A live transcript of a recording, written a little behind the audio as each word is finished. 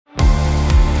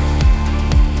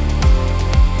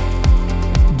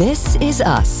This is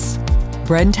us,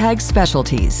 Brenntag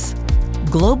Specialties,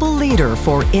 global leader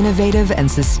for innovative and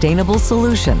sustainable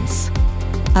solutions.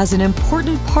 As an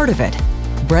important part of it,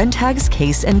 Brenntag's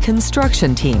CASE and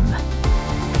Construction team.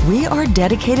 We are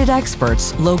dedicated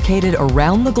experts located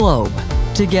around the globe.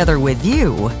 Together with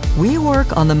you, we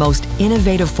work on the most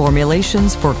innovative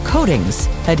formulations for coatings,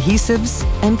 adhesives,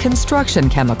 and construction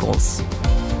chemicals.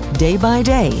 Day by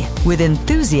day, with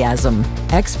enthusiasm,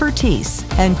 expertise,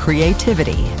 and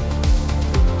creativity.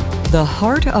 The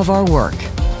heart of our work: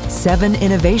 7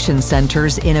 innovation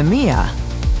centers in EMEA,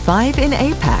 5 in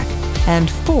APAC, and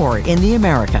 4 in the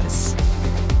Americas.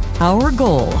 Our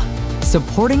goal: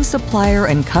 supporting supplier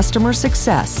and customer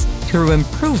success through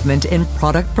improvement in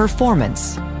product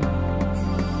performance.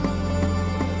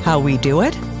 How we do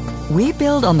it? We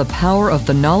build on the power of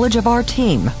the knowledge of our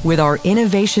team with our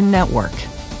innovation network.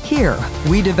 Here,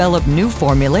 we develop new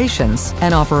formulations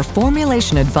and offer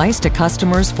formulation advice to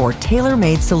customers for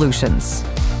tailor-made solutions.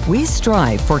 We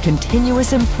strive for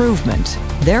continuous improvement.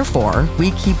 Therefore,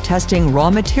 we keep testing raw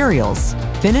materials,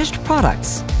 finished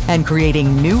products, and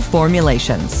creating new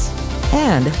formulations.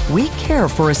 And we care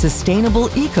for a sustainable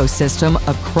ecosystem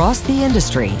across the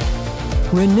industry.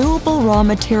 Renewable raw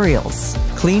materials,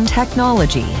 clean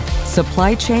technology,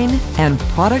 supply chain, and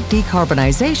product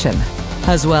decarbonization,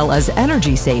 as well as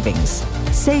energy savings,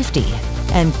 safety,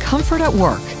 and comfort at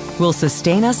work will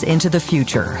sustain us into the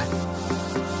future.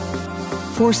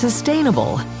 For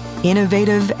sustainable,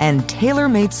 innovative, and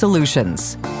tailor-made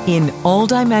solutions in all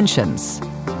dimensions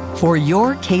for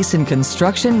your CASE and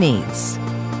construction needs,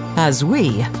 as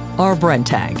we are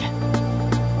Brenntag.